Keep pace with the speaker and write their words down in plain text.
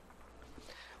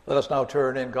Let us now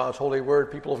turn in God's holy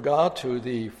word, people of God, to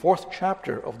the 4th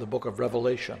chapter of the book of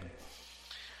Revelation.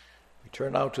 We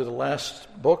turn now to the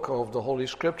last book of the Holy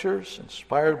Scriptures,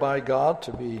 inspired by God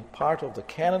to be part of the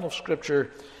canon of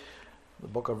Scripture, the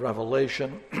book of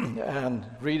Revelation, and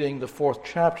reading the 4th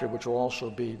chapter, which will also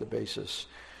be the basis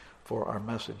for our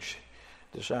message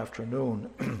this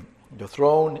afternoon. The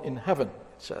throne in heaven,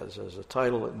 it says, as a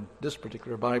title in this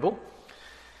particular Bible.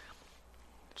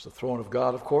 It's the throne of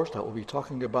God, of course, that will be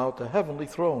talking about the heavenly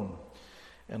throne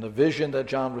and the vision that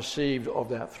John received of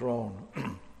that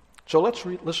throne. So let's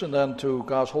listen then to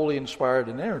God's holy, inspired,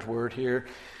 inerrant word here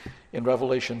in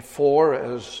Revelation 4,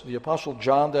 as the Apostle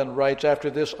John then writes,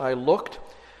 "After this I looked,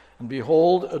 and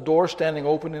behold, a door standing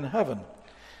open in heaven.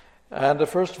 And the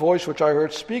first voice which I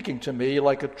heard speaking to me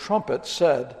like a trumpet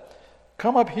said,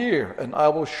 'Come up here, and I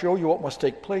will show you what must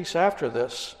take place after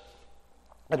this.'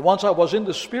 And once I was in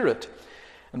the Spirit,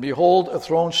 and behold, a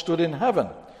throne stood in heaven,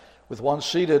 with one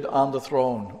seated on the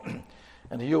throne.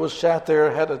 And he who sat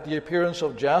there had the appearance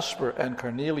of jasper and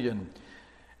carnelian.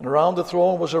 And around the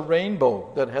throne was a rainbow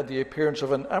that had the appearance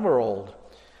of an emerald.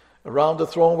 Around the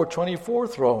throne were 24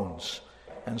 thrones,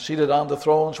 and seated on the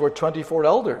thrones were 24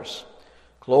 elders,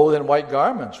 clothed in white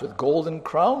garments, with golden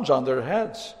crowns on their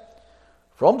heads.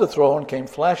 From the throne came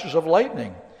flashes of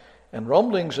lightning, and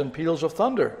rumblings and peals of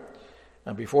thunder.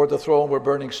 And before the throne were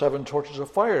burning 7 torches of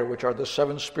fire, which are the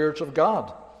 7 spirits of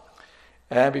God.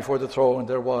 And before the throne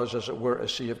there was, as it were, a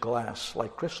sea of glass,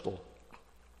 like crystal.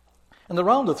 And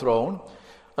around the throne,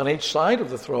 on each side of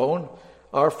the throne,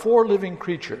 are 4 living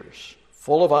creatures,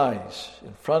 full of eyes,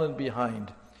 in front and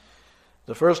behind.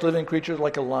 The first living creature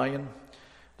like a lion,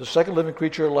 the second living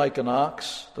creature like an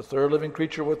ox, the third living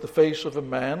creature with the face of a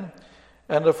man,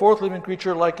 and the fourth living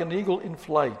creature like an eagle in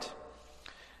flight.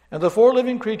 And the 4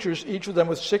 living creatures, each of them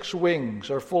with 6 wings,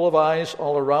 are full of eyes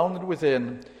all around and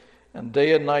within, and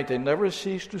day and night they never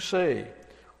cease to say,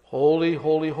 'Holy,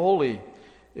 holy, holy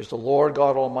is the Lord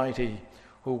God Almighty,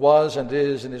 who was and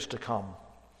is to come.'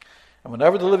 And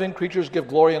whenever the living creatures give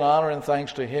glory and honor and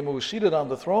thanks to him who is seated on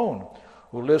the throne,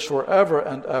 who lives forever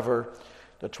and ever,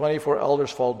 the 24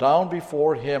 elders fall down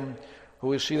before him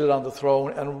who is seated on the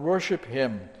throne and worship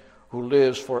him who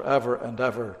lives forever and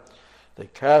ever. They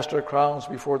cast their crowns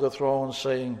before the throne,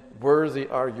 saying, 'Worthy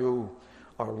are you,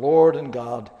 our Lord and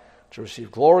God, to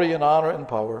receive glory and honor and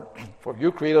power, for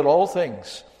you created all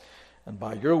things, and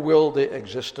by your will they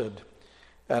existed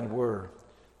and were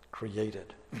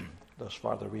created.'" Thus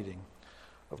far the reading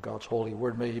of God's holy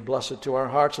word. May he bless it to our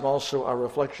hearts and also our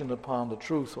reflection upon the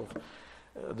truth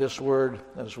of this word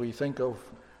as we think of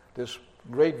this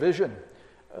great vision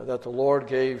that the Lord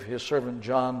gave his servant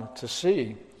John to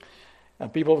see.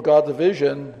 And people of God, the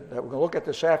vision that we're going to look at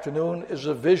this afternoon is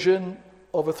a vision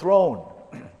of a throne.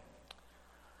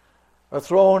 A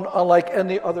throne unlike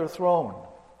any other throne,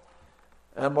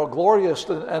 and more glorious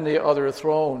than any other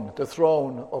throne, the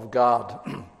throne of God.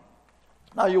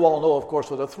 Now you all know, of course,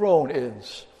 what a throne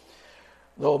is,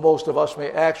 though most of us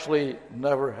may actually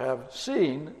never have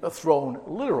seen a throne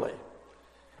literally,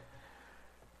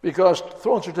 because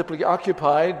thrones are typically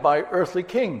occupied by earthly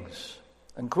kings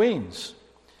and queens,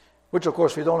 which of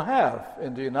course we don't have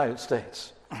in the United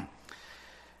States.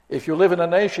 If you live in a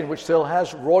nation which still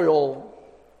has royal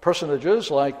personages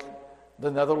like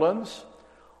the Netherlands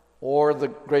or the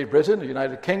Great Britain, the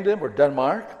United Kingdom, or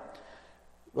Denmark,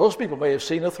 those people may have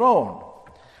seen a throne.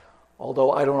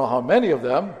 Although I don't know how many of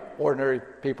them, ordinary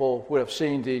people, would have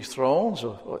seen these thrones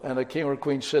and a king or a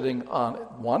queen sitting on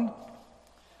one.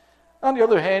 On the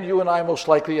other hand, you and I most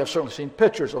likely have certainly seen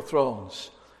pictures of thrones.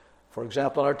 For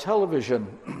example, on our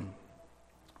television,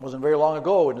 it wasn't very long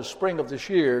ago, in the spring of this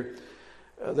year,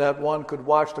 that one could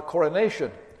watch the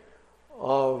coronation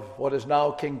of what is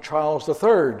now King Charles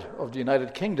III of the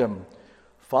United Kingdom,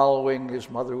 following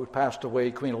his mother who passed away,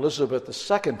 Queen Elizabeth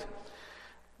II.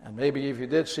 And maybe if you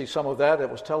did see some of that, it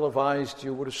was televised,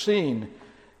 you would have seen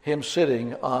him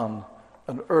sitting on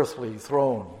an earthly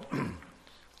throne.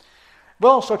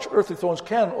 Well, such earthly thrones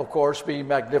can, of course, be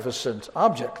magnificent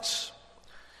objects.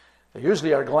 They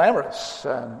usually are glamorous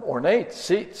and ornate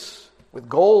seats with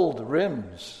gold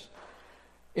rims,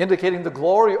 indicating the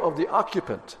glory of the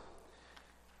occupant.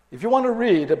 If you want to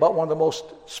read about one of the most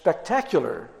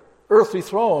spectacular earthly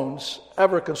thrones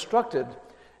ever constructed,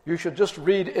 you should just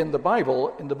read in the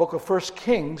Bible, in the book of 1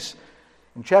 Kings,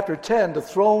 in chapter 10, the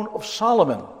throne of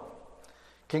Solomon.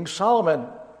 King Solomon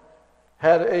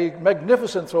had a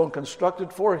magnificent throne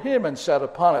constructed for him and sat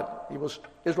upon it. He was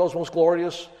Israel's most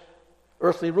glorious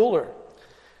earthly ruler.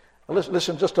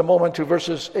 Listen just a moment to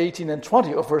verses 18 and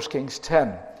 20 of 1 Kings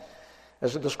 10.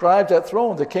 As it describes that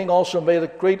throne, the king also made a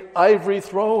great ivory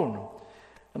throne,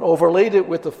 and overlaid it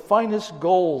with the finest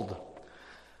gold.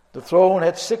 The throne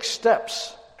had 6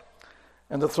 steps,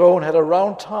 and the throne had a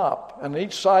round top, and on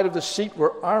each side of the seat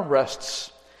were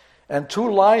armrests, and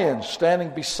 2 lions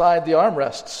standing beside the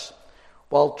armrests,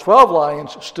 while 12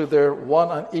 lions stood there, one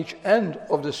on each end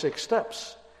of the 6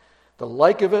 steps. The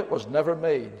like of it was never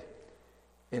made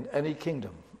in any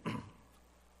kingdom.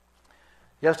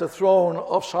 Yes, the throne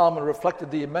of Solomon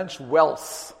reflected the immense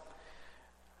wealth,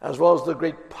 as well as the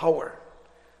great power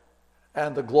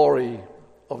and the glory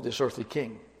of this earthly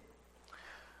king.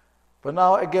 But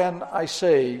now again, I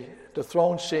say, the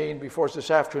throne scene before us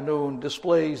this afternoon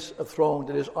displays a throne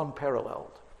that is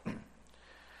unparalleled.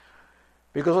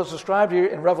 Because what's described here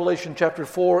in Revelation chapter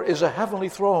 4 is a heavenly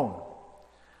throne,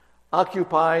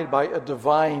 occupied by a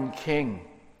divine king.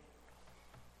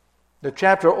 The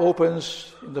chapter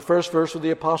opens in the first verse with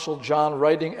the Apostle John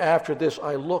writing, "After this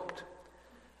I looked,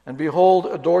 and behold,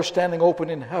 a door standing open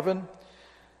in heaven.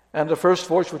 And the first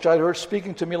voice which I heard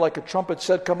speaking to me like a trumpet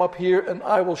said, 'Come up here, and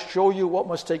I will show you what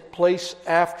must take place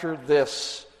after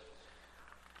this.'"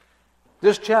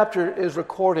 This chapter is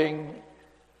recording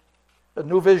a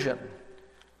new vision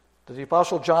that the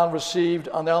Apostle John received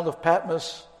on the island of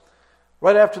Patmos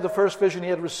right after the first vision he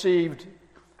had received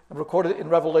and recorded in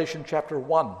Revelation chapter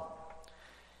 1.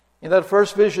 In that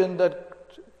first vision that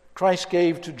Christ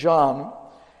gave to John,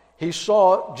 he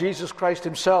saw Jesus Christ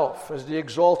himself as the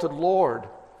exalted Lord,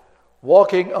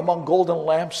 walking among golden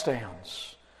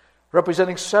lampstands,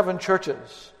 representing 7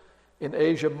 churches in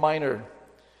Asia Minor.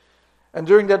 And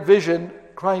during that vision,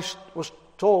 Christ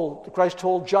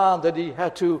told John that he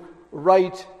had to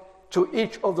write to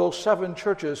each of those 7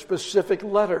 churches specific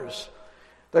letters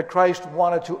that Christ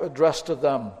wanted to address to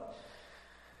them.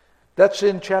 That's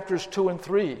in chapters 2 and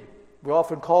 3. We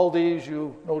often call these,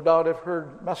 you no doubt have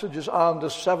heard messages on the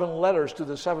 7 letters to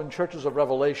the 7 churches of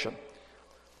Revelation.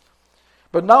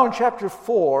 But now in chapter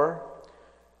 4,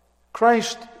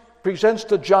 Christ presents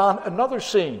to John another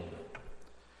scene.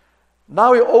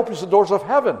 Now he opens the doors of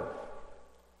heaven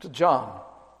to John.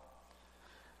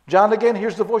 John again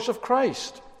hears the voice of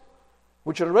Christ,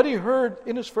 which he had already heard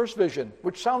in his first vision,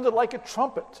 which sounded like a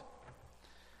trumpet.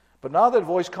 But now that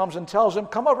voice comes and tells him,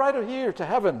 "Come up right here to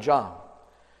heaven, John.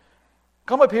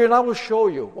 Come up here and I will show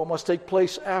you what must take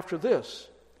place after this."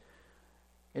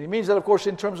 And he means that, of course,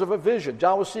 in terms of a vision.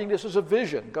 John was seeing this as a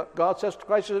vision. God says to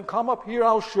Christ, "Come up here,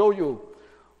 I'll show you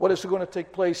what is going to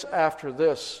take place after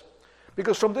this."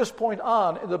 Because from this point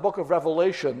on in the book of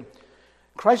Revelation,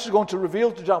 Christ is going to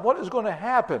reveal to John what is going to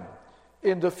happen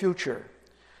in the future.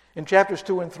 In chapters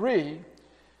 2 and 3,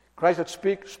 Christ had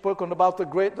spoken about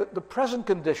the present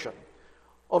condition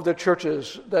of the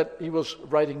churches that he was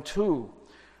writing to,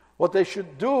 what they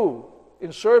should do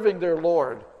in serving their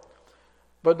Lord.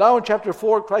 But now in chapter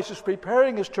 4, Christ is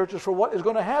preparing his churches for what is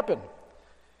going to happen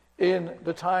in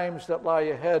the times that lie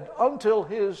ahead until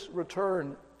his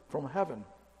return from heaven.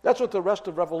 That's what the rest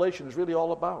of Revelation is really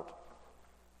all about.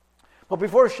 But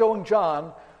before showing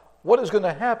John what is going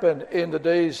to happen in the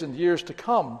days and years to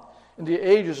come, in the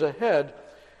ages ahead,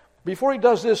 before he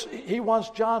does this, he wants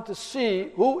John to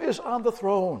see who is on the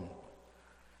throne.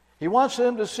 He wants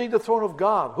him to see the throne of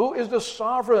God, who is the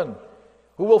sovereign,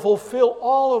 who will fulfill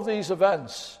all of these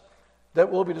events that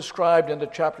will be described in the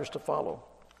chapters to follow.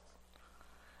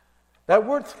 That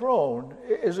word throne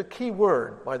is a key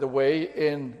word, by the way,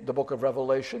 in the book of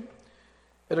Revelation.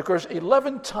 It occurs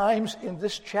 11 times in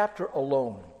this chapter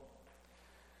alone.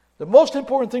 The most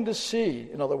important thing to see,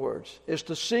 in other words, is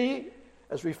to see,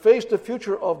 as we face the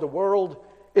future of the world,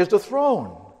 is the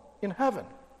throne in heaven.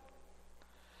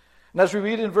 And as we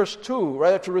read in verse 2,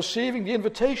 right after receiving the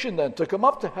invitation then to come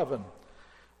up to heaven,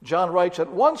 John writes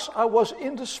that once I was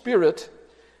in the Spirit,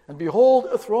 and behold,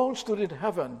 a throne stood in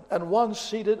heaven, and one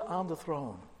seated on the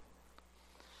throne.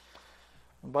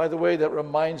 And by the way, that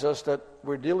reminds us that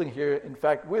we're dealing here, in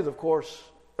fact, with, of course,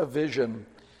 a vision.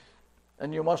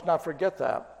 And you must not forget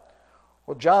that.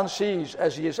 What John sees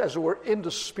as he is, as it were, in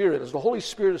the Spirit, as the Holy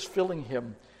Spirit is filling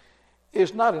him,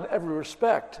 is not in every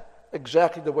respect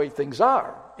exactly the way things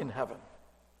are in heaven.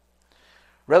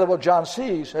 Rather, what John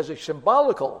sees has a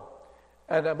symbolical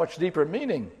and a much deeper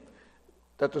meaning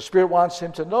that the Spirit wants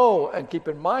him to know and keep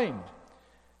in mind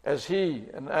as he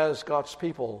and as God's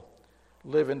people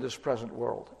live in this present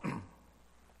world.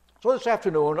 So this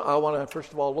afternoon, I want to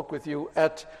first of all look with you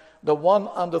at the one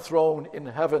on the throne in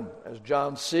heaven, as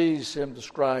John sees him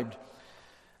described.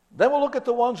 Then we'll look at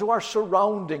the ones who are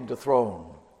surrounding the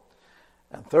throne.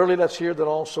 And thirdly, let's here then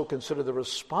also consider the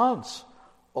response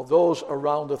of those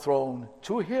around the throne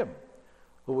to him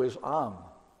who is on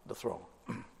the throne.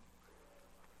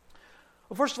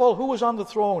 Well, first of all, who is on the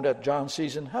throne that John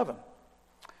sees in heaven?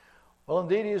 Well,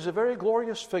 indeed, he is a very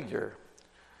glorious figure.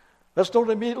 Let's note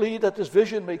immediately that this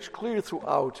vision makes clear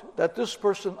throughout that this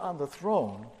person on the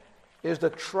throne is the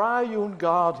triune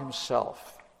God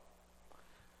himself.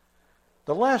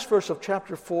 The last verse of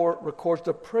chapter 4 records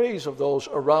the praise of those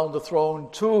around the throne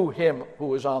to him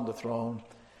who is on the throne.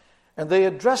 And they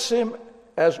address him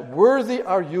as, "Worthy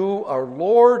are you, our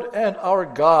Lord and our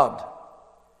God."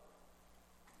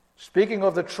 Speaking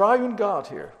of the triune God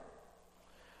here.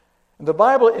 And the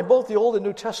Bible, in both the Old and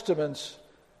New Testaments,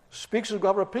 speaks of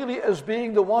God repeatedly as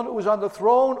being the one who is on the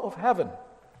throne of heaven.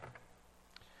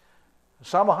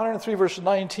 Psalm 103 verse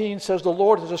 19 says, "The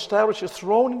Lord has established his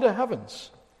throne in the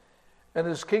heavens, and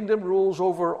his kingdom rules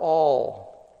over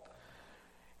all."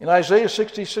 In Isaiah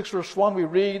 66 verse 1 we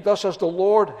read, "Thus says the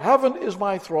Lord, heaven is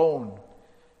my throne,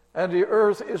 and the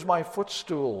earth is my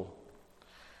footstool."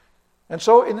 And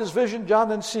so in this vision, John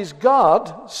then sees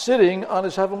God sitting on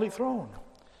his heavenly throne.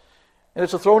 And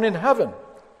it's a throne in heaven,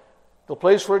 the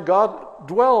place where God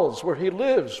dwells, where he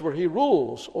lives, where he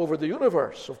rules over the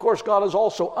universe. Of course, God is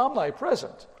also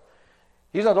omnipresent.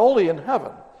 He's not only in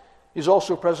heaven, he's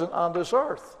also present on this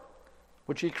earth,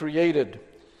 which he created.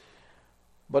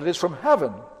 But it is from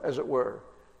heaven, as it were,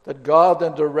 that God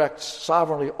then directs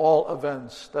sovereignly all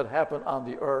events that happen on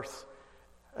the earth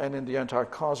and in the entire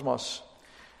cosmos.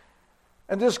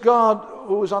 And this God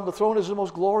who is on the throne is the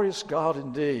most glorious God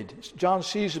indeed. John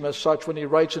sees him as such when he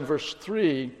writes in verse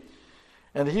 3,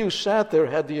 "And he who sat there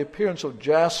had the appearance of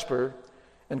jasper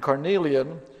and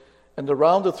carnelian, and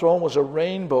around the throne was a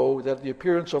rainbow that had the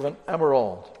appearance of an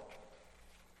emerald."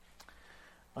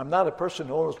 I'm not a person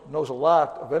who knows a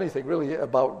lot of anything really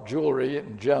about jewelry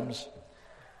and gems.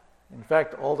 In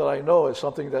fact, all that I know is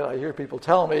something that I hear people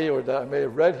tell me or that I may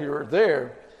have read here or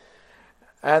there.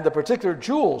 And the particular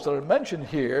jewels that are mentioned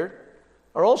here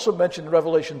are also mentioned in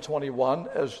Revelation 21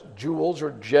 as jewels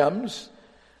or gems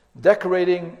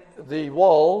decorating the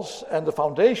walls and the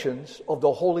foundations of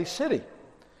the holy city,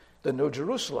 the New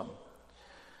Jerusalem.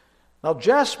 Now,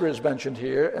 jasper is mentioned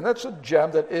here, and that's a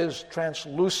gem that is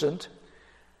translucent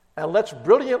and lets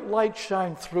brilliant light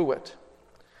shine through it.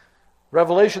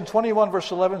 Revelation 21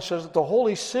 verse 11 says that the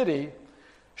holy city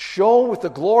shone with the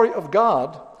glory of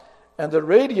God, and the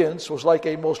radiance was like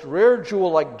a most rare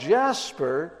jewel, like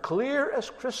jasper, clear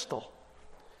as crystal.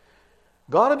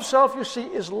 God himself, you see,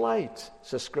 is light,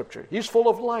 says Scripture. He's full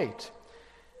of light.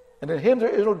 And in him there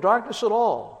is no darkness at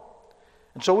all.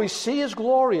 And so we see his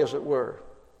glory, as it were,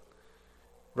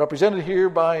 represented here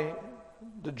by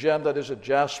the gem that is a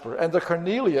jasper. And the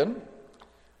carnelian,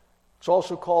 it's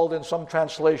also called in some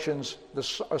translations, the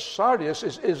sardius,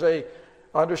 is I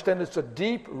understand it's a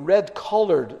deep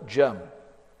red-colored gem.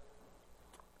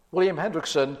 William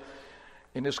Hendrickson,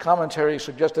 in his commentary,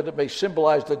 suggested it may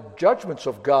symbolize the judgments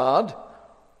of God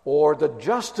or the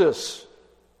justice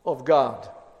of God.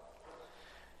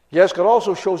 Yes, God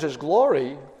also shows his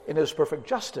glory in his perfect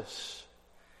justice,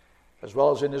 as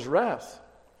well as in his wrath.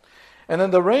 And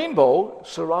then the rainbow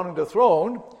surrounding the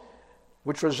throne,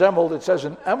 which resembled, it says,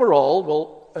 an emerald.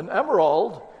 Well, an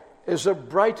emerald is a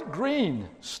bright green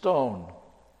stone.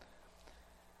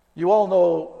 You all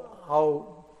know how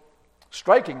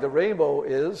striking the rainbow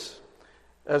is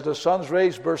as the sun's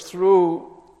rays burst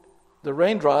through the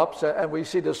raindrops, and we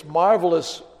see this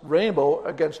marvelous rainbow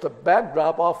against a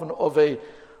backdrop often of a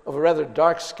rather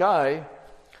dark sky.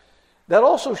 That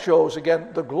also shows,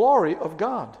 again, the glory of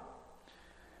God.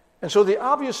 And so the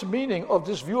obvious meaning of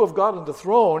this view of God on the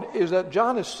throne is that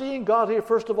John is seeing God here,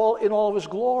 first of all, in all of his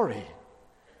glory.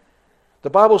 The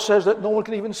Bible says that no one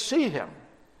can even see him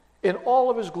in all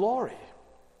of his glory.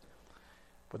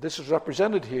 But this is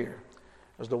represented here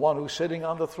as the one who's sitting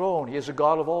on the throne. He is a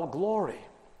God of all glory.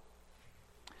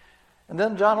 And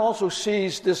then John also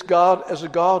sees this God as a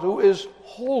God who is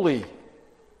holy.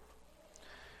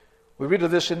 We read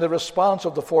of this in the response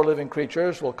of the four living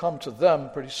creatures. We'll come to them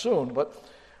pretty soon. But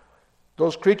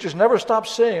those creatures never stop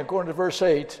saying, according to verse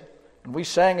 8, and we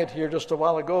sang it here just a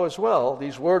while ago as well,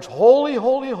 these words, "Holy,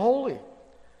 holy, holy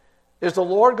is the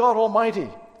Lord God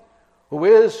Almighty, who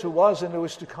is, who was, and who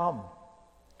is to come."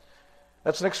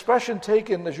 That's an expression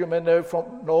taken, as you may know,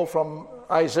 from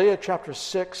Isaiah chapter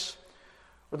 6,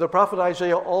 where the prophet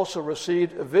Isaiah also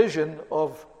received a vision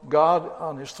of God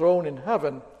on his throne in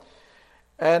heaven,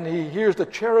 and he hears the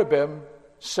cherubim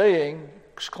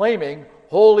exclaiming,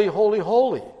 "Holy, holy,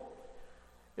 holy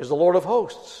is the Lord of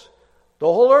hosts. The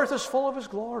whole earth is full of his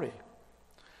glory."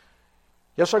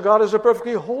 Yes, our God is a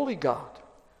perfectly holy God.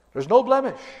 There's no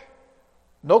blemish,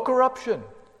 no corruption,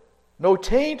 no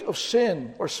taint of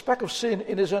sin or speck of sin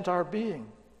in his entire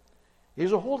being.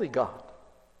 He's a holy God.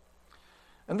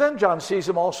 And then John sees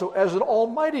him also as an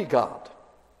almighty God.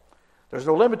 There's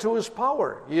no limit to his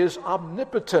power. He is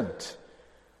omnipotent.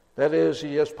 That is,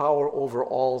 he has power over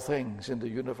all things in the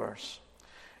universe.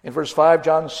 In verse 5,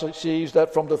 John sees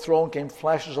that from the throne came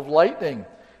flashes of lightning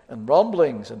and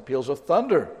rumblings and peals of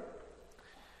thunder.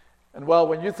 And well,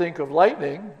 when you think of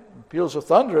lightning, peals of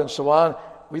thunder and so on,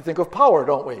 we think of power,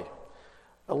 don't we?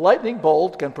 A lightning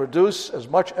bolt can produce as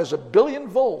much as 1 billion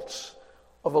volts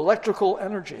of electrical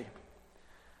energy.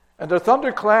 And the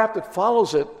thunderclap that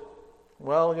follows it,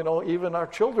 well, even our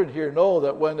children here know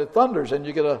that when it thunders and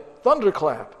you get a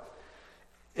thunderclap,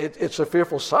 it's a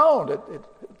fearful sound.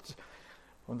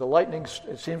 When the lightning,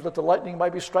 it seems that the lightning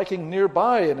might be striking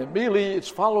nearby, and immediately it's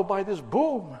followed by this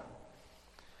boom,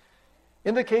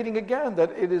 indicating again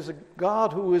that it is a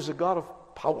God who is a God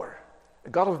of power, a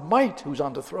God of might who's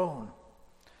on the throne.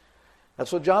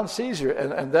 That's what John sees here.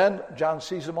 And then John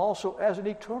sees him also as an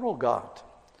eternal God.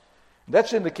 And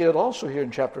that's indicated also here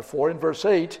in chapter 4. In verse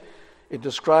 8, it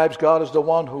describes God as the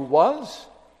one who was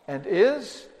and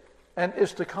is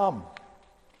to come.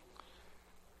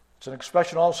 It's an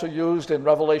expression also used in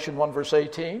Revelation 1 verse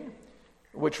 18,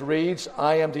 which reads,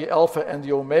 I am the Alpha and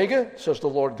the Omega, says the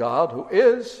Lord God, who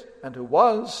is and who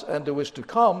was and who is to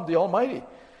come, the Almighty.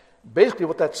 Basically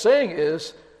what that's saying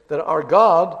is that our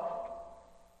God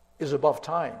is above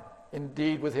time.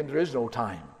 Indeed, with him there is no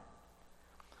time.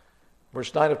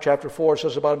 Verse 9 of chapter 4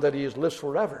 says about him that he lives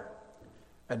forever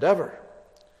and ever.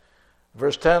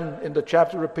 Verse 10 in the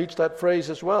chapter repeats that phrase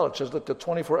as well. It says that the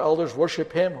 24 elders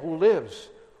worship him who lives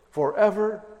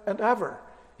forever and ever.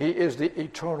 He is the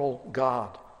eternal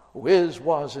God who is,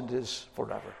 was, and is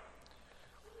forever.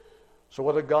 So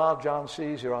what a God John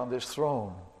sees here on this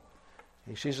throne.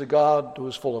 He sees a God who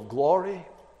is full of glory,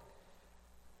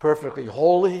 perfectly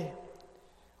holy,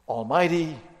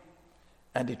 almighty,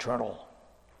 and eternal.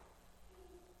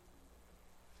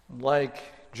 Like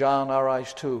John, our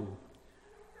eyes too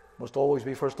must always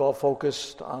be first of all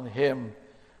focused on him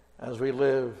as we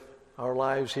live our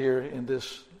lives here in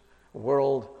this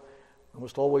world. We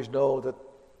must always know that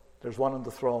there's one on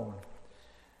the throne.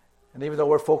 And even though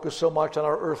we're focused so much on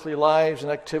our earthly lives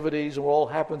and activities and what all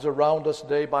happens around us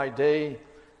day by day,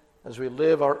 as we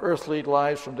live our earthly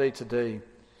lives from day to day,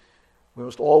 we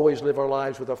must always live our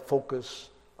lives with a focus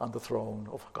on the throne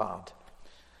of God.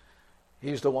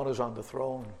 He's the one who's on the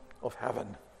throne of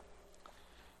heaven.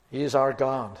 He is our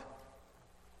God.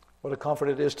 What a comfort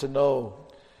it is to know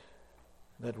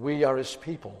that we are his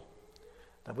people,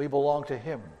 that we belong to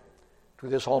him, to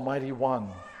this Almighty One.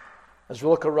 As we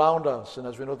look around us, and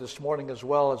as we know this morning as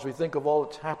well, as we think of all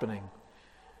that's happening,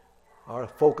 our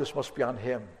focus must be on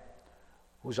him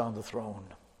who's on the throne.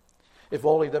 If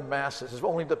only the masses, if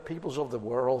only the peoples of the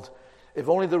world, if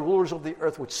only the rulers of the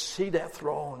earth would see that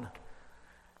throne,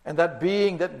 and that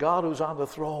being, that God who's on the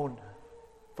throne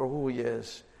for who he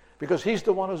is. Because he's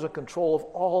the one who's in control of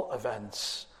all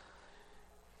events.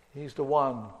 He's the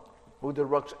one who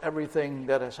directs everything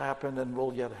that has happened and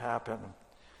will yet happen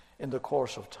in the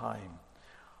course of time.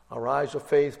 Our eyes of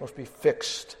faith must be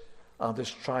fixed on this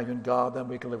triune God, then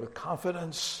we can live with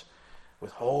confidence,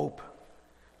 with hope,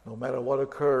 no matter what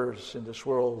occurs in this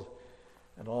world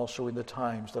and also in the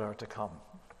times that are to come.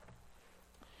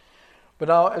 But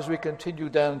now, as we continue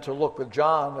then to look with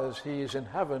John as he is in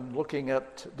heaven, looking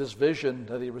at this vision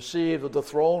that he received of the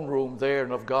throne room there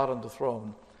and of God on the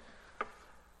throne,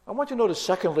 I want you to notice,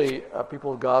 secondly,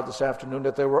 people of God, this afternoon,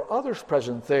 that there were others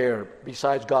present there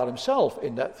besides God himself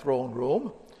in that throne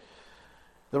room.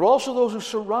 There were also those who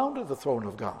surrounded the throne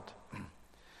of God.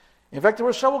 In fact, there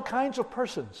were several kinds of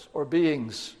persons or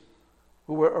beings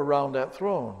who were around that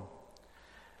throne.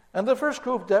 And the first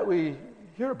group that we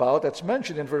hear about, that's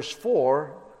mentioned in verse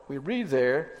 4, we read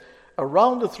there,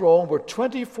 around the throne were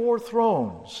 24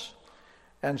 thrones,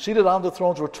 and seated on the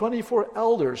thrones were 24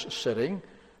 elders sitting,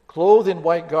 clothed in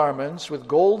white garments with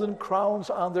golden crowns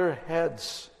on their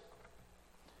heads.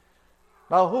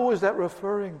 Now, who is that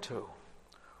referring to?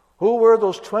 Who were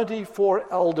those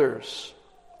 24 elders?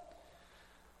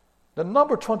 The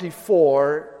number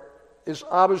 24 is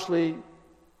obviously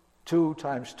 2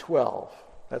 times 12.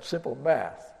 That's simple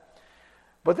math.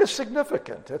 But it's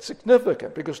significant. It's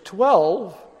significant because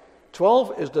 12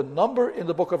 is the number in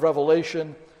the book of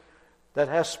Revelation that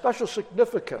has special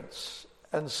significance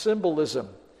and symbolism.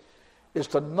 It's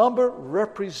the number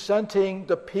representing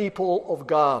the people of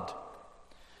God.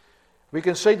 We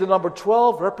can say the number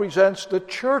 12 represents the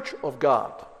church of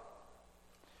God.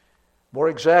 More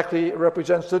exactly, it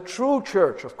represents the true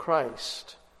church of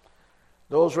Christ.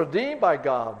 Those redeemed by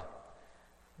God,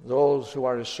 those who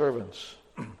are his servants.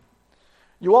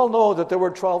 You all know that there were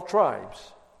 12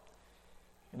 tribes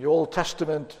in the Old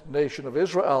Testament nation of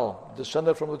Israel,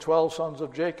 descended from the 12 sons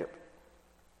of Jacob.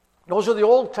 Those are the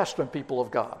Old Testament people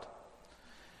of God.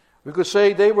 We could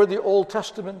say they were the Old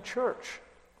Testament church.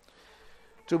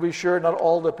 To be sure, not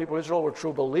all the people of Israel were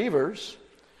true believers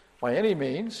by any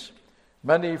means.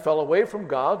 Many fell away from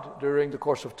God during the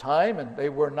course of time, and they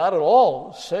were not at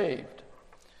all saved.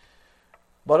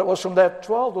 But it was from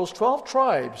those 12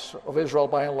 tribes of Israel,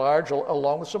 by and large,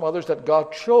 along with some others, that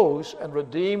God chose and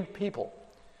redeemed people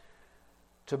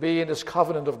to be in His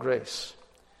covenant of grace.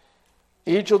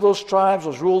 Each of those tribes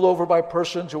was ruled over by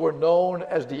persons who were known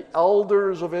as the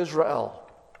elders of Israel.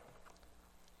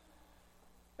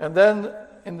 And then,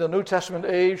 in the New Testament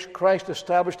age, Christ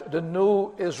established the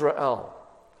new Israel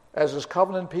as His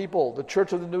covenant people, the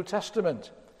church of the New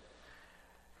Testament.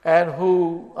 And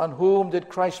on whom did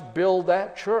Christ build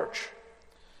that church?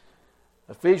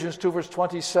 Ephesians 2 verse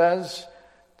 20 says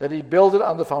that He built it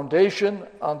on the foundation,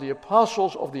 on the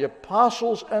apostles of the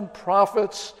apostles and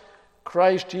prophets,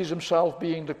 Christ Jesus Himself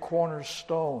being the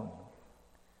cornerstone.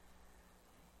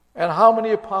 And how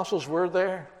many apostles were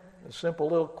there? A simple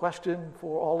little question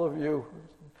for all of you,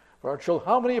 for our children.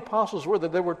 How many apostles were there?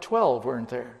 There were 12, weren't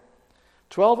there?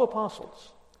 12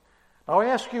 apostles. Now I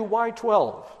ask you, why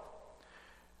 12?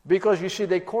 Because you see,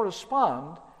 they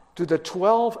correspond to the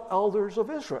 12 elders of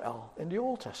Israel in the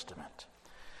Old Testament.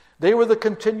 They were the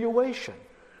continuation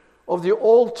of the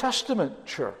Old Testament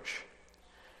church.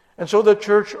 And so the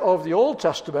church of the Old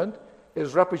Testament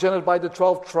is represented by the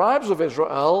 12 tribes of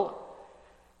Israel.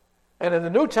 And in the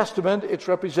New Testament, it's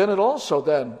represented also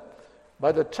then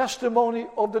by the testimony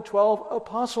of the 12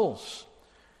 apostles.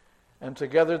 And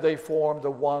together they form the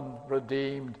one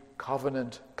redeemed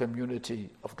covenant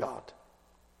community of God.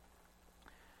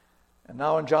 And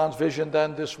now in John's vision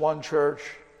then, this one church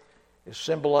is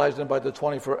symbolized by the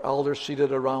 24 elders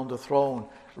seated around the throne.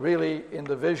 Really, in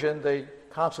the vision, they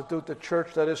constitute the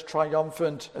church that is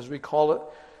triumphant, as we call it.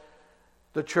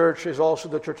 The church is also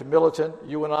the church militant.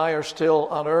 You and I are still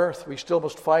on earth. We still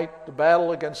must fight the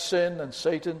battle against sin and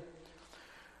Satan.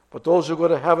 But those who go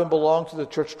to heaven belong to the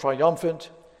church triumphant.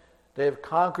 They have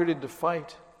conquered in the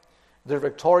fight. They're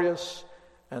victorious.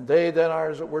 And they then are,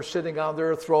 as it were, sitting on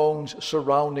their thrones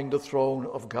surrounding the throne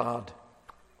of God.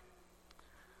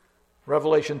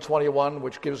 Revelation 21,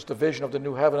 which gives the vision of the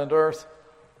new heaven and earth,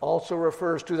 also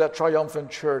refers to that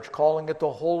triumphant church, calling it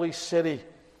the holy city,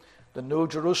 the New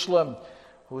Jerusalem,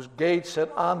 whose gates had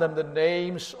on them the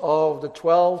names of the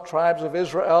 12 tribes of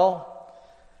Israel,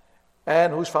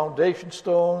 and whose foundation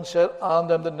stones had on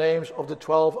them the names of the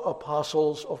 12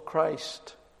 apostles of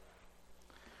Christ.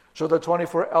 So the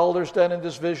 24 elders then in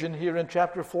this vision here in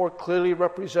chapter 4 clearly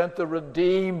represent the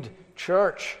redeemed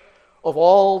church of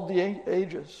all the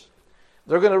ages.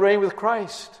 They're going to reign with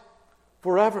Christ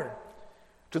forever,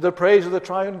 to the praise of the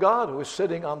triune God who is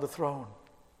sitting on the throne.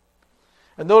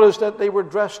 And notice that they were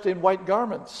dressed in white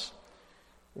garments.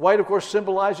 White, of course,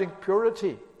 symbolizing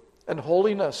purity and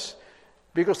holiness,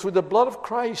 because through the blood of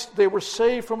Christ they were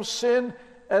saved from sin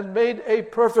and made a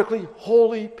perfectly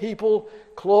holy people,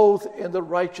 clothed in the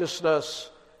righteousness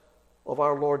of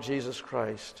our Lord Jesus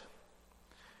Christ.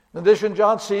 In addition,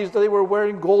 John sees that they were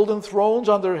wearing golden thrones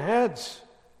on their heads.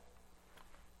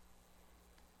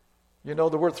 You know,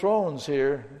 the word thrones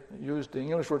here, used the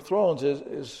English word thrones,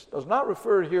 does not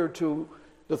refer here to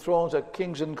the thrones that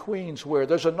kings and queens wear.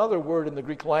 There's another word in the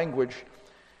Greek language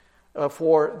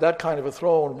for that kind of a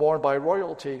throne worn by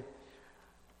royalty.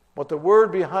 But the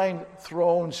word behind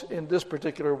thrones in this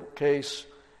particular case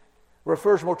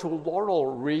refers more to laurel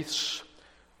wreaths,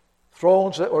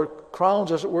 thrones or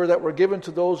crowns, as it were, that were given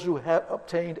to those who had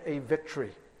obtained a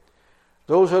victory.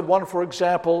 Those who had won, for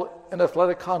example, an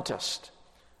athletic contest,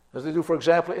 as they do, for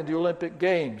example, in the Olympic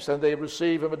Games. Then they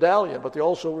receive a medallion, but they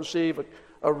also receive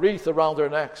a wreath around their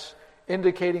necks,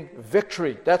 indicating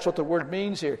victory. That's what the word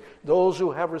means here. Those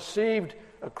who have received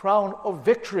a crown of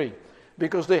victory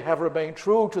because they have remained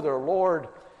true to their Lord.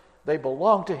 They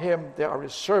belong to Him, they are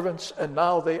His servants, and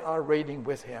now they are reigning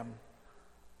with Him.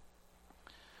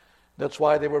 That's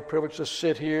why they were privileged to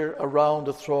sit here around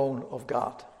the throne of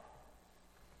God.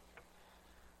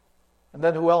 And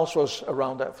then who else was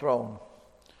around that throne?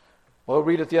 Well, we'll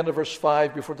read at the end of verse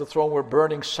 5, before the throne were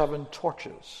burning 7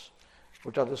 torches,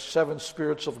 which are the 7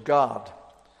 spirits of God.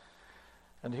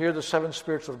 And here the 7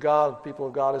 spirits of God, people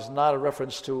of God, is not a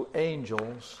reference to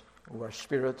angels who are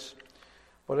spirits,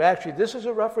 but actually this is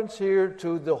a reference here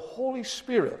to the Holy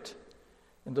Spirit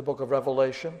in the book of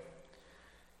Revelation.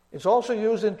 It's also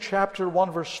used in chapter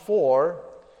 1, verse 4,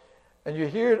 and you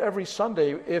hear it every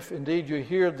Sunday if indeed you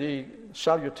hear the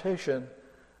salutation.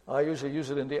 I usually use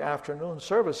it in the afternoon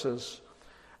services,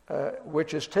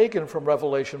 which is taken from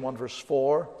Revelation 1, verse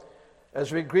 4,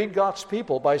 as we greet God's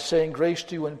people by saying, "Grace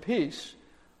to you and peace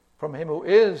from him who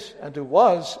is, and who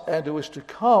was, and who is to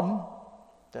come,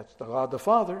 that's the God the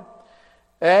Father,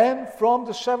 and from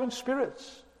the 7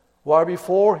 spirits who are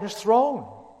before his throne.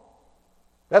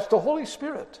 That's the Holy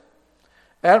Spirit.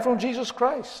 And from Jesus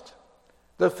Christ,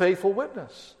 the faithful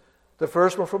witness, the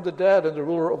firstborn from the dead and the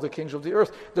ruler of the kings of the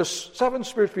earth. The 7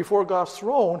 spirits before God's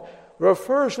throne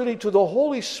refers really to the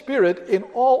Holy Spirit in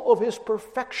all of his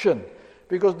perfection,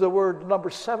 because the word number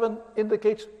 7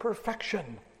 indicates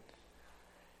perfection.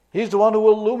 He's the one who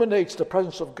illuminates the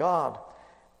presence of God.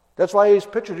 That's why he's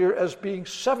pictured here as being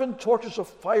 7 torches of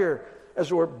fire as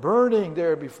they were burning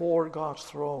there before God's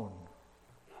throne.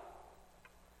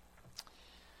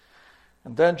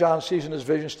 And then John sees in his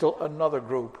vision still another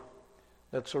group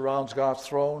that surrounds God's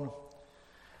throne.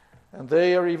 And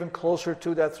they are even closer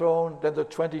to that throne than the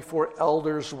 24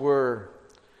 elders were.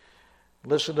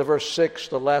 Listen to verse 6,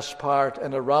 the last part.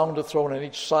 And around the throne, on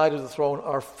each side of the throne,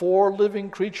 are 4 living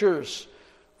creatures,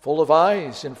 full of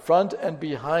eyes in front and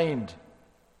behind.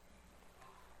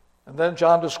 And then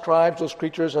John describes those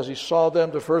creatures as he saw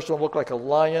them. The first one looked like a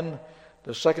lion,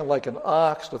 the second like an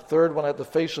ox, the third one had the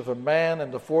face of a man,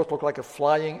 and the fourth looked like a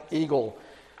flying eagle.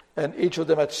 And each of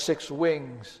them had 6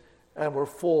 wings and were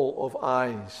full of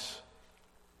eyes.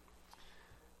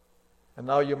 And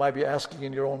now you might be asking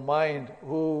in your own mind,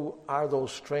 who are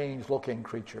those strange-looking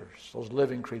creatures, those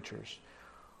living creatures?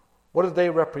 What do they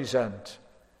represent?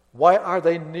 Why are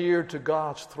they near to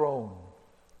God's throne?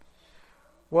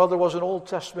 Well, there was an Old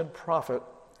Testament prophet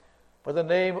by the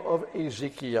name of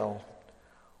Ezekiel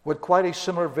with quite a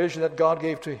similar vision that God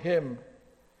gave to him,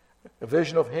 a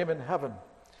vision of him in heaven.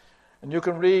 And you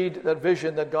can read that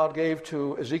vision that God gave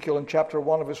to Ezekiel in chapter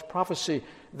 1 of his prophecy.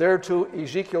 There too,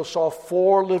 Ezekiel saw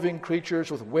 4 living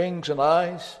creatures with wings and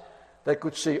eyes that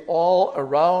could see all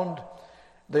around.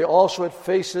 They also had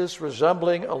faces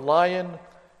resembling a lion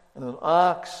and an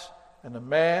ox and a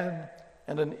man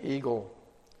and an eagle.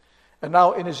 And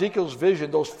now in Ezekiel's vision,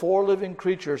 those 4 living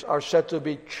creatures are said to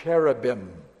be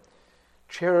cherubim.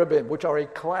 Cherubim, which are a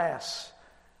class,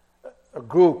 a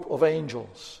group of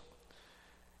angels.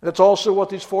 That's also what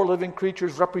these 4 living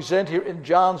creatures represent here in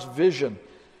John's vision.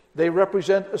 They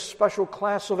represent a special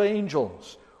class of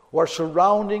angels who are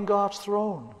surrounding God's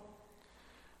throne.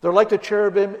 They're like the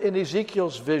cherubim in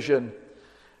Ezekiel's vision,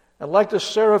 and like the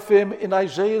seraphim in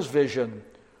Isaiah's vision,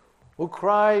 who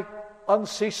cry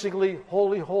unceasingly,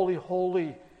 "Holy, holy,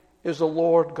 holy is the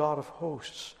Lord God of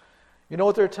hosts." You know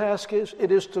what their task is?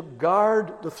 It is to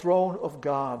guard the throne of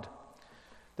God.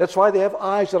 That's why they have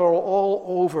eyes that are all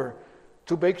over,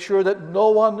 to make sure that no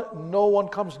one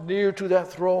comes near to that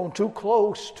throne, too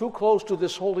close to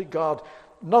this holy God.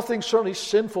 Nothing certainly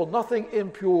sinful, nothing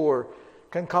impure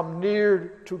can come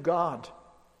near to God.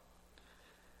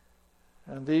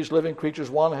 And these living creatures,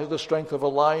 one has the strength of a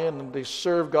lion, and they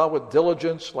serve God with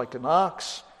diligence like an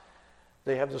ox.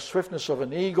 They have the swiftness of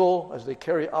an eagle as they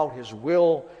carry out his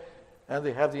will, and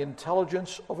they have the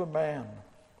intelligence of a man.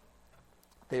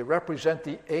 They represent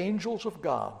the angels of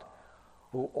God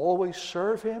who always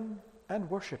serve him and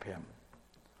worship him.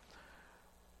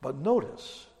 But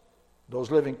notice,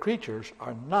 those living creatures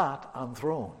are not on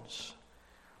thrones,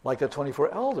 like the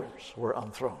 24 elders were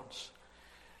on thrones.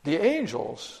 The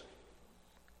angels,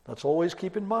 let's always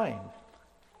keep in mind,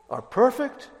 are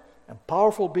perfect and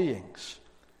powerful beings,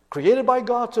 created by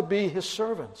God to be his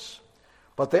servants.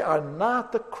 But they are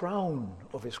not the crown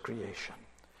of his creation.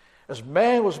 As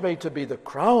man was made to be the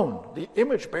crown, the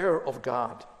image bearer of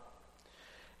God,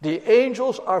 the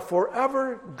angels are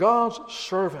forever God's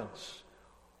servants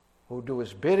who do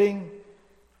his bidding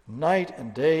night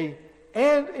and day,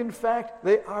 and in fact,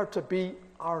 they are to be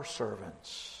our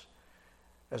servants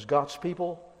as God's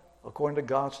people according to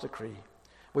God's decree.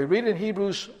 We read in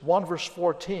Hebrews 1 verse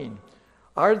 14,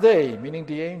 "Are they," meaning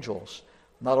the angels,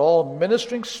 "not all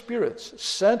ministering spirits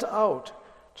sent out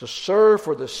to serve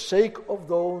for the sake of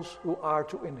those who are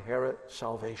to inherit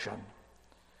salvation?"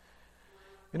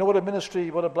 You know what a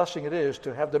ministry, what a blessing it is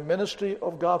to have the ministry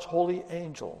of God's holy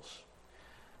angels,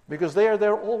 because they are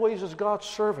there always as God's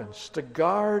servants to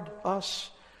guard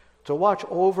us, to watch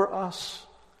over us,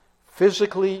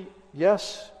 physically,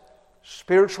 yes,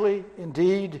 spiritually,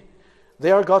 indeed.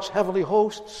 They are God's heavenly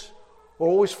hosts. We're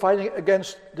always fighting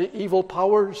against the evil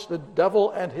powers, the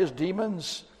devil and his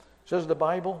demons, says the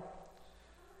Bible.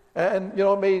 And,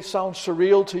 it may sound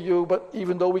surreal to you, but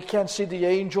even though we can't see the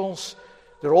angels,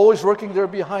 they're always working there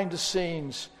behind the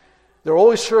scenes. They're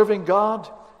always serving God,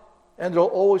 and they're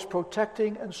always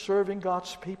protecting and serving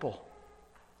God's people.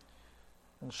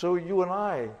 And so you and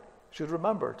I should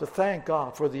remember to thank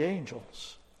God for the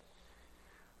angels.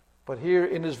 But here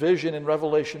in his vision in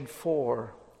Revelation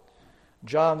 4,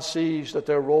 John sees that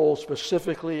their role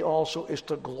specifically also is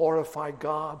to glorify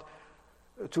God,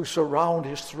 to surround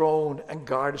his throne and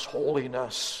guard his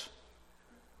holiness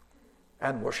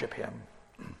and worship him.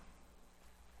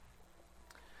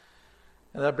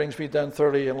 And that brings me then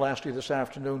thirdly and lastly this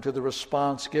afternoon to the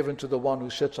response given to the one who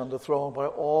sits on the throne by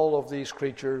all of these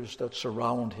creatures that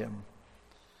surround him.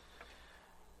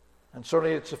 And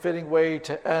certainly it's a fitting way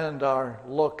to end our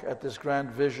look at this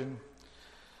grand vision.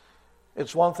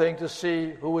 It's one thing to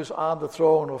see who is on the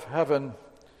throne of heaven.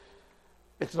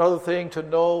 It's another thing to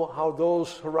know how those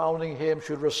surrounding him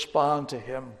should respond to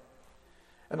him,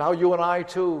 and how you and I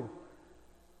too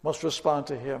must respond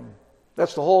to him.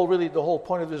 That's the whole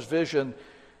point of this vision.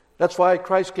 That's why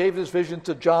Christ gave this vision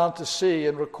to John to see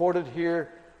and recorded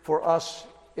here for us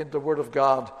in the Word of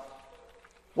God.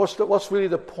 What's really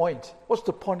the point? What's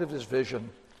the point of this vision?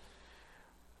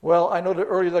 Well, I noted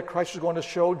earlier that Christ was going to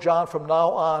show John from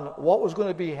now on what was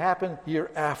going to happen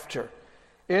hereafter,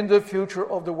 in the future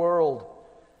of the world.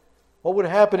 What would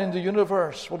happen in the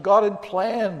universe, what God had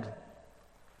planned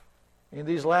in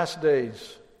these last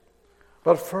days.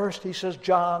 But first, he says,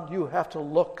 John, you have to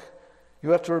look.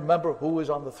 You have to remember who is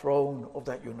on the throne of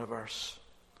that universe.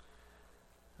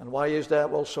 And why is that?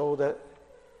 Well, so that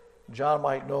John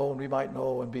might know and we might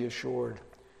know and be assured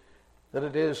that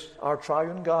it is our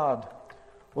triune God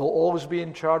will always be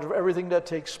in charge of everything that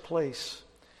takes place.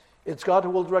 It's God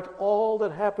who will direct all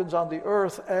that happens on the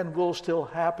earth and will still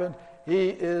happen. He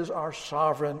is our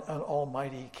sovereign and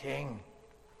almighty King.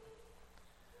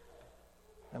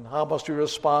 And how must we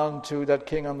respond to that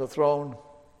King on the throne?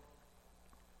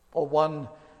 Well, one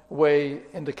way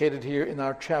indicated here in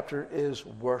our chapter is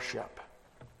worship.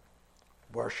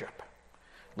 Worship.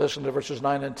 Listen to verses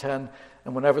 9 and 10.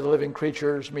 And whenever the living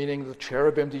creatures, meaning the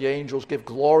cherubim, the angels, give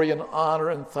glory and honor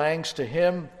and thanks to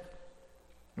him,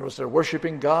 notice they're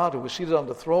worshiping God who is seated on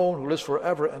the throne, who lives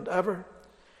forever and ever.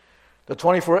 The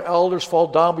 24 elders fall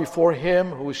down before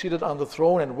him who is seated on the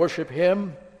throne and worship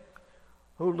him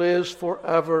who lives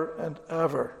forever and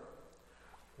ever.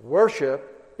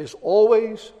 Worship is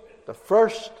always the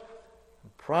first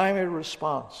and primary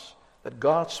response that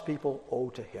God's people owe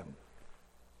to him.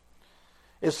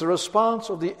 It's the response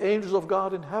of the angels of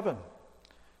God in heaven.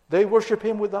 They worship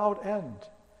him without end,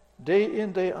 day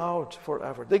in, day out,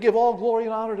 forever. They give all glory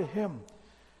and honor to him.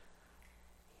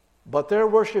 But their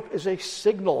worship is a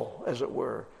signal, as it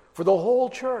were, for the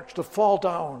whole church to fall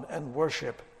down and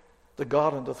worship the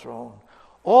God on the throne.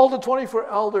 All the 24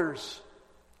 elders,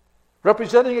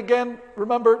 representing again,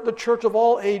 remember, the church of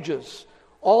all ages,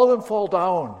 all of them fall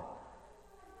down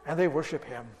and they worship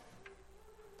him.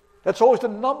 That's always the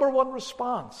number one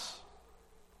response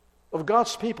of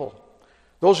God's people,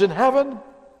 those in heaven,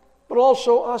 but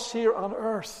also us here on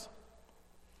earth.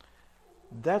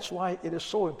 That's why it is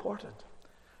so important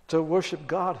to worship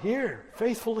God here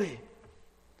faithfully,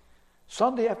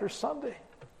 Sunday after Sunday.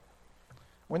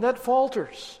 When that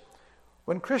falters,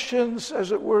 when Christians,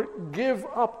 as it were, give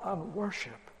up on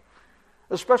worship,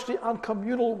 especially on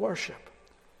communal worship,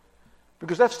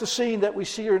 because that's the scene that we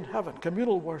see here in heaven,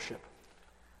 communal worship.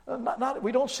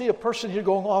 We don't see a person here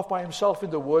going off by himself in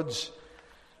the woods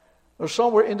or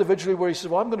somewhere individually where he says,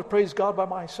 well, I'm going to praise God by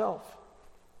myself.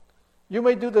 You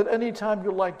may do that any time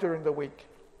you like during the week.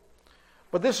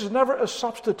 But this is never a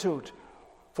substitute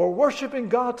for worshiping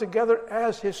God together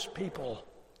as his people.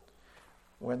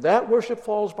 When that worship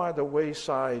falls by the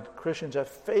wayside, Christians have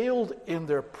failed in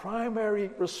their primary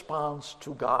response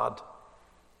to God.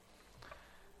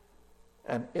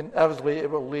 And inevitably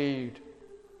it will lead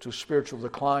to spiritual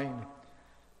decline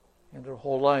in their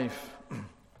whole life.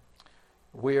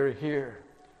 We are here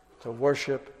to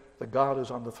worship the God who's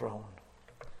on the throne.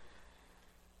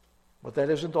 But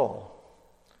that isn't all.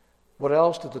 What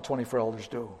else did the 24 elders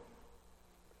do?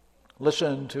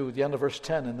 Listen to the end of verse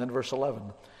 10 and then verse 11.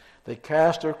 They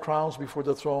cast their crowns before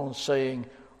the throne, saying,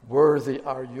 worthy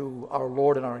are you, our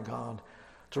Lord and our God,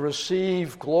 to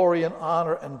receive glory and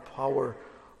honor and power.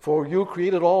 For you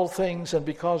created all things, and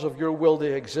because of your will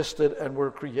they existed and were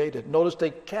created. Notice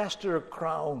they cast their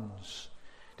crowns.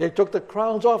 They took the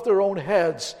crowns off their own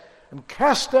heads and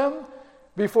cast them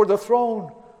before the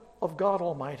throne of God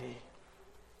Almighty.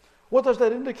 What does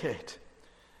that indicate?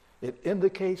 It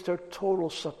indicates their total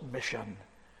submission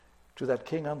to that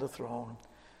King on the throne.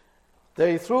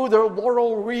 They threw their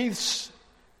laurel wreaths,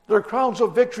 their crowns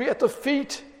of victory at the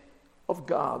feet of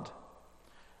God,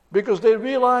 because they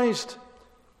realized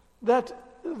that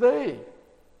they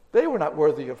were not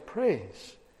worthy of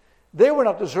praise. They were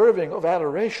not deserving of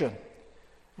adoration.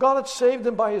 God had saved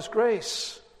them by his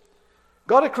grace.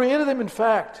 God had created them, in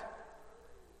fact.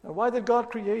 And why did God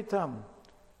create them?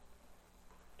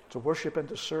 to worship and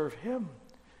to serve Him,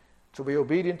 to be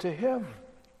obedient to Him.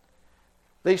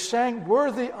 They sang,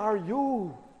 "Worthy are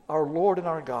you, our Lord and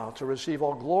our God, to receive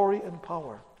all glory and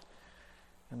power."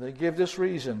 And they give this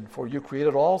reason: "For you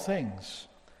created all things,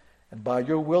 and by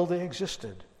your will they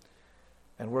existed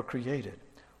and were created."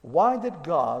 Why did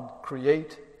God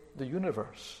create the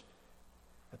universe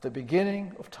at the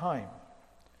beginning of time?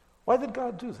 Why did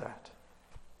God do that?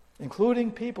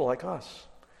 Including people like us,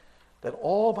 that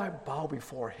all might bow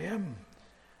before Him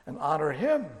and honor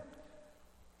Him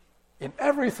in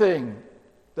everything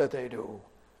that they do.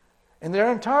 In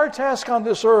their entire task on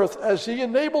this earth, as He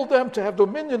enabled them to have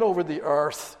dominion over the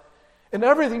earth, in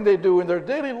everything they do, in their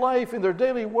daily life, in their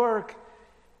daily work,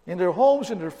 in their homes,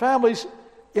 in their families,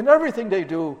 in everything they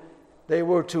do, they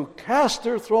were to cast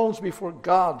their thrones before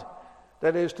God,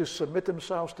 that is, to submit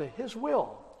themselves to His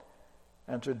will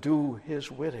and to do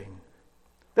His willing.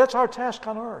 That's our task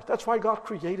on earth. That's why God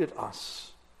created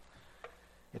us.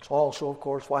 It's also, of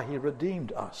course, why He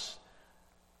redeemed us,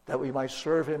 that we might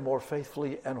serve Him more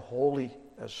faithfully and wholly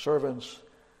as servants,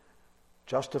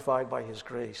 justified by His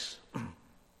grace.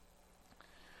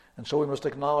 And so we must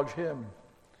acknowledge Him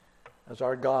as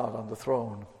our God on the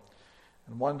throne.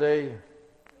 And one day,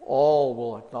 all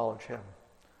will acknowledge Him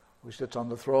who sits on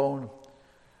the throne.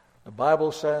 The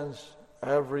Bible says,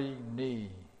 every knee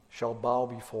shall bow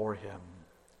before Him.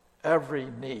 Every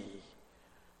knee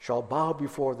shall bow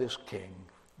before this King,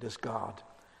 this God.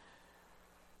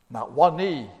 Not one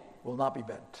knee will not be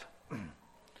bent.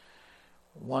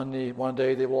 One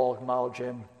day they will all acknowledge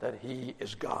Him, that He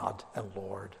is God and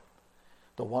Lord,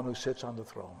 the one who sits on the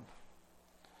throne.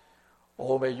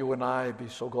 Oh, may you and I be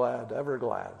so glad, ever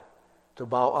glad, to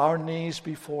bow our knees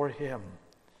before Him.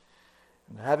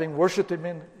 And having worshipped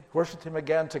Him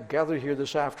again together here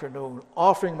this afternoon,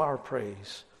 offering Him our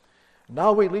praise,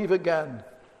 now we leave again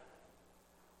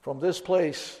from this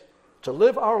place to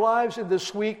live our lives in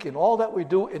this week, in all that we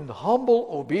do, in humble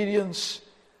obedience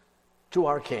to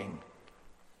our King.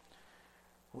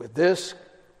 With this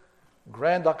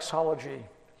grand doxology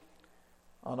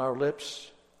on our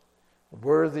lips,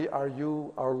 worthy are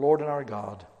you, our Lord and our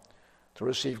God, to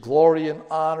receive glory and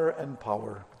honor and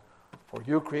power, for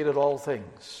you created all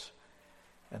things,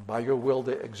 and by your will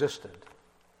they existed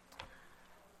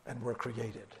and were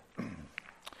created.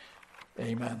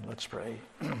 Amen. Let's pray.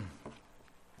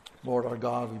 Lord our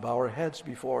God, we bow our heads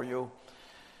before you,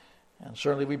 and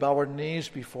certainly we bow our knees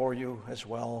before you as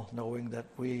well, knowing that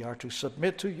we are to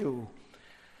submit to you.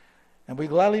 And we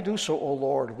gladly do so, O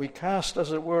Lord. We cast,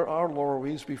 as it were, our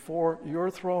laurels before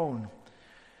your throne,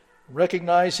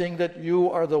 recognizing that you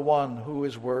are the one who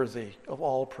is worthy of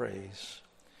all praise.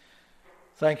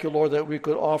 Thank you, Lord, that we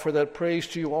could offer that praise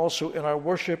to you also in our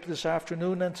worship this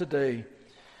afternoon and today.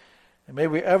 And may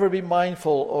we ever be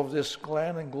mindful of this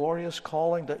grand and glorious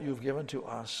calling that you've given to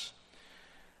us,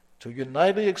 to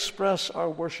unitedly express our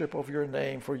worship of your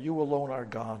name, for you alone are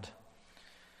God.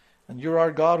 And you're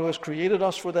our God who has created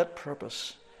us for that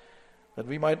purpose, that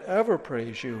we might ever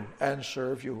praise you and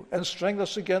serve you. And strengthen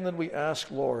us again, then we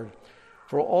ask, Lord,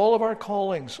 for all of our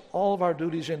callings, all of our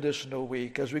duties in this new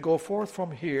week, as we go forth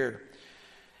from here.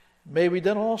 May we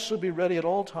then also be ready at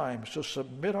all times to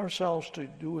submit ourselves to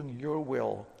doing your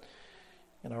will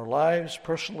in our lives,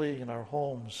 personally, in our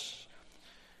homes,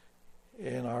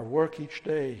 in our work each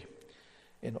day,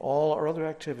 in all our other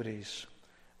activities.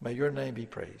 May your name be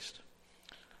praised.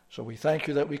 So we thank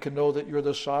you that we can know that you're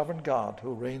the sovereign God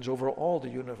who reigns over all the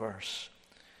universe.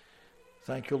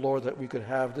 Thank you, Lord, that we could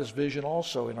have this vision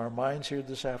also in our minds here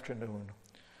this afternoon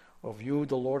of you,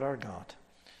 the Lord our God.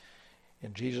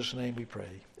 In Jesus' name we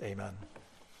pray. Amen.